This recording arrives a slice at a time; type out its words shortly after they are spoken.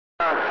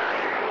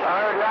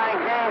heard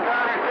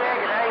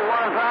 1936,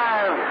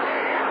 815.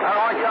 I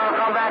want y'all to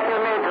come back to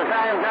me at the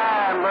same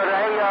time, but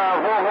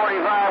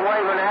 445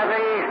 waving Happy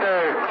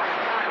Easter.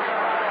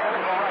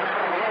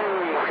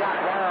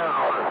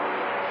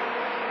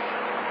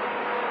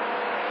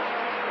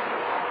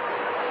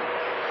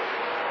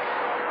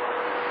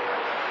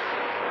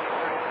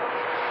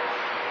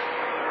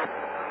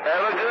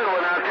 Have a good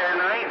one out there,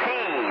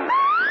 19.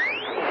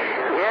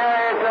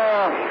 Yeah, it's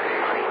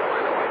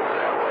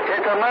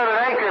a Mother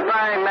Nature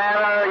thing, man.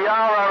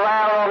 Y'all are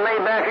loud on me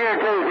back here,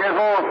 too,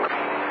 Jeffo.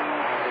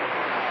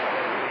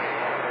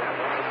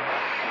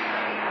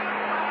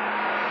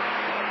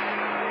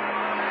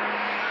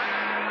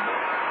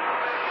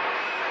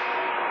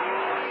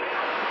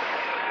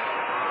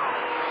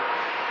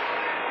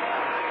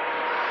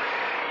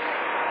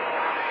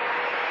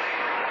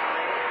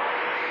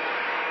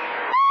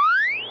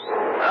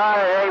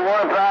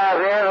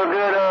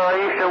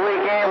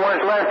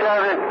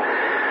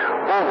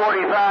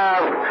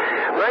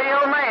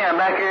 RadioMan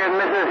back here in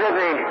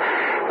Mississippi.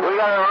 We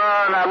got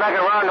to make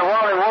a run to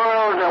Wally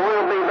World, and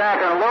we'll be back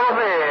in a little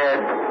bit.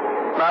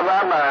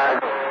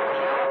 Bye-bye-bye.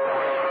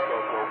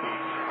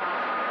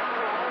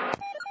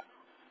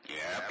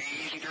 Happy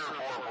Easter,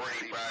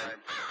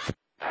 445.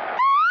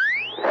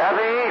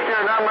 Happy Easter,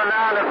 number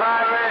 9 to 5.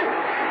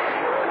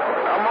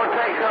 I'm going to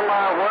take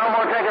I'm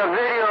going to take a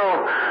video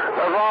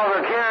of all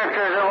the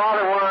characters of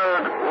Wally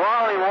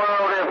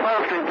World in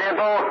posting,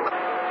 Temple.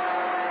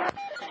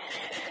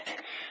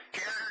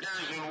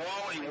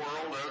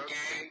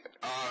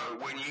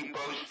 When you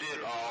post it,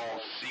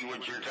 I'll see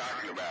what you're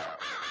talking about.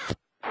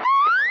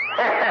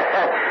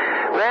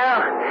 Well,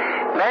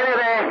 maybe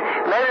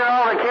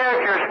all the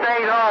characters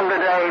stayed home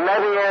today.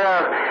 Maybe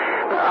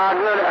I'll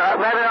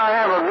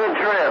have a good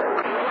trip.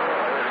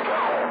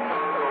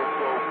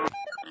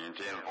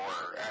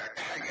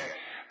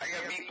 I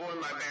got people in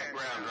my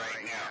background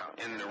right now,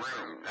 in the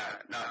room,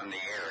 not in the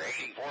air.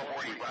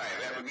 445.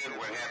 Have a good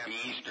one. Happy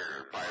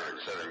Easter,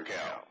 Pirate Southern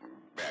Cal.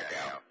 Back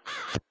out.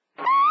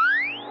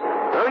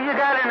 Who you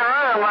got in the room?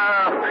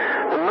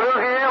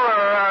 Bluegill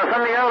or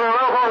some of the other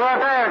locals out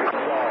there?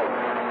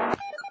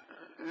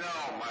 No,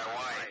 my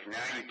wife.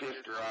 Now you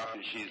pissed her off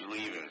and she's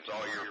leaving. It's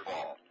all your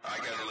fault. I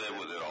gotta live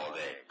with it all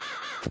day.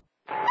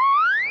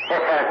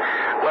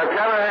 Well,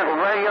 tell her that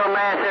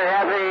RadioMan said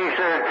Happy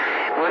Easter.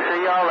 We'll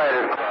see y'all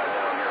later.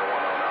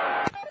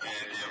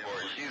 Yeah,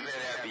 she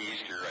said Happy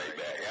Easter right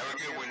back. Have a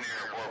good one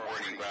there,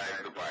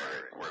 445, the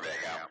Pirate. We're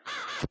back out.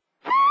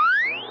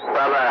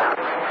 Bye-bye.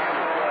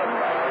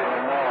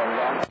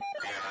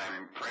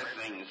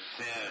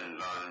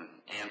 Send on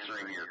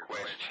answering your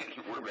question.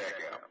 We're back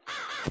out.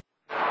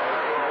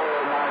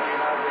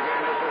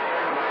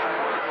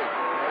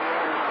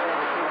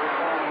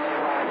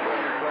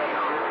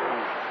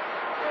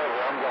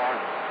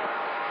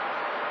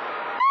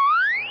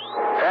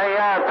 Hey,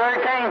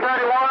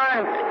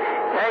 1331.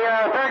 Hey,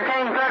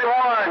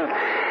 1331.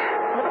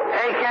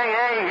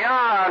 AKA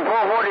John,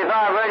 445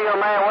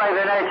 RadioMan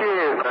waving at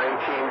you. 1910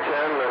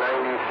 to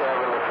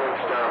 97, the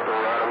FootStomper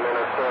out of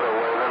Minnesota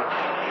waving.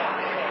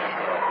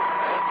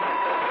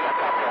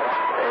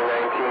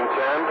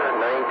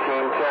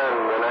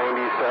 1910 to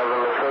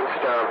 97, the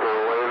FootStomper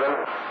waving.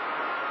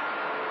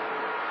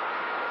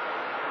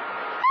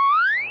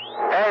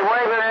 Hey,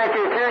 waving at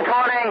you, 220.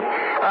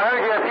 I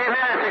heard you a few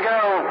minutes ago.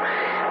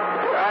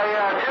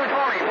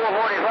 220,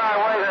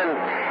 445 waving.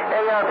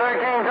 Hey,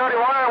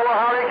 1331, we'll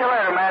holler at you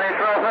later, man. It's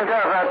rough and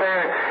tough out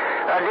there.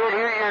 I did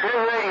hear your new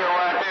radio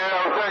out there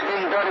on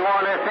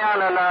 1331. It's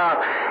sounding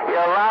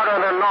louder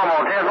than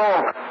normal,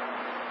 Temple.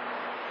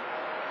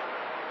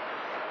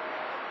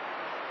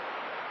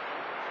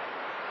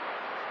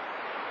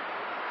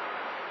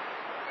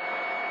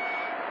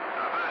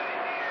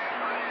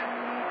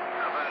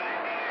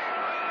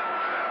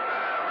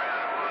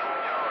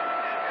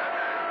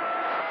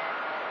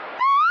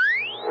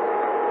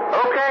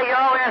 Okay,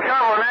 y'all in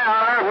trouble now.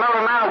 I heard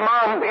Mother Mouse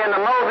Mom in the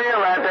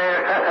mobile out there.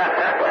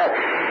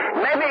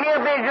 Maybe he'll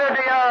be good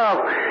to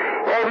y'all.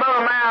 Hey,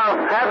 Mother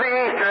Mouse, Happy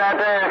Easter out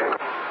there.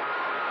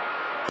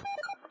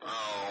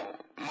 Oh,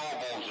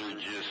 mobiles are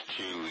just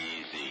too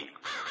easy.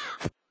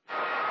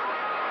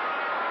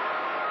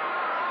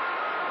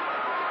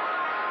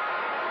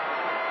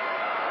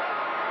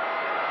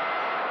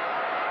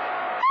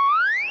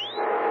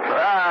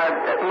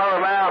 Mother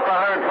Mouse, I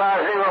heard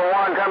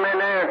 501 come in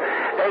there.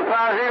 Hey,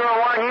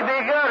 501, you be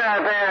good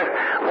out there.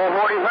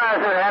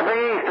 145 said Happy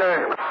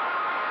Easter.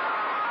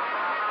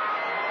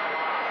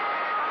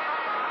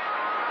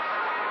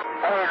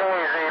 Hey,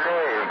 Daisy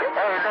Dude.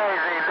 Hey,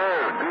 Daisy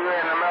Dude. You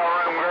in the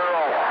mailroom,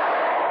 girl?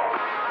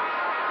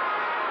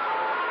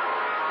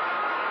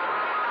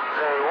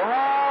 Say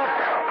what?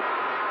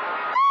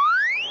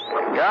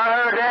 Y'all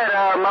heard that,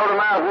 Motor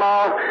Mouth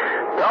Mall.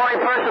 The only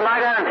person I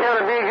got to tell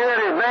to be good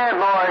is Bad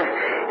Boy.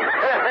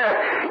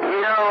 You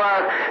know,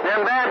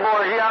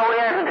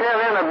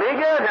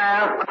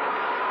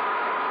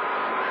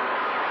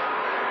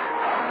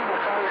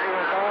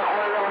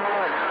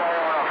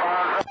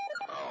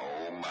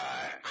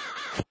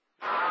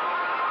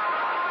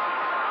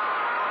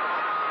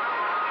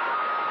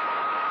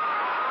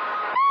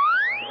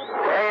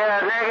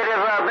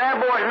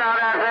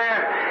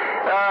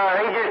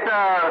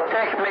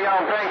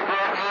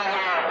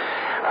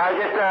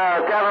 just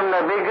tell them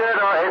to be good.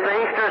 It's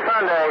Easter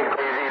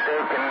Sunday.